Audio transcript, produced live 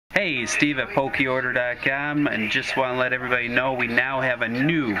Hey, Steve at PokeOrder.com, and just want to let everybody know we now have a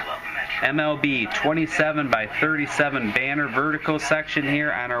new MLB 27 by 37 banner vertical section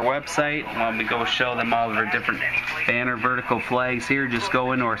here on our website. When we go show them all of our different banner vertical flags here, just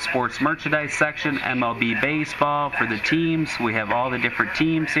go into our sports merchandise section, MLB baseball for the teams. We have all the different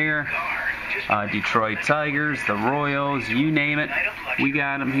teams here. Detroit Tigers, the Royals, you name it. We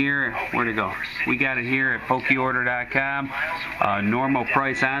got them here. Where'd it go? We got it here at PokeOrder.com. Normal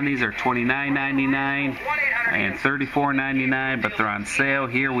price on these are $29.99 and $34.99, but they're on sale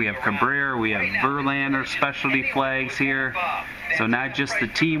here. We have Cabrera, we have Verlander specialty flags here. So not just the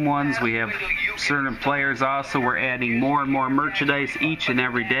team ones, we have certain players also. We're adding more and more merchandise each and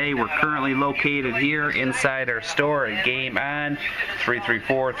every day. We're currently located here inside our store at Game On,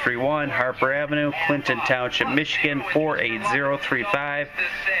 33431 Harper Avenue, Clinton Township, Michigan, 48035.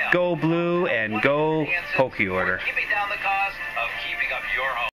 Go Blue and go PokeOrder.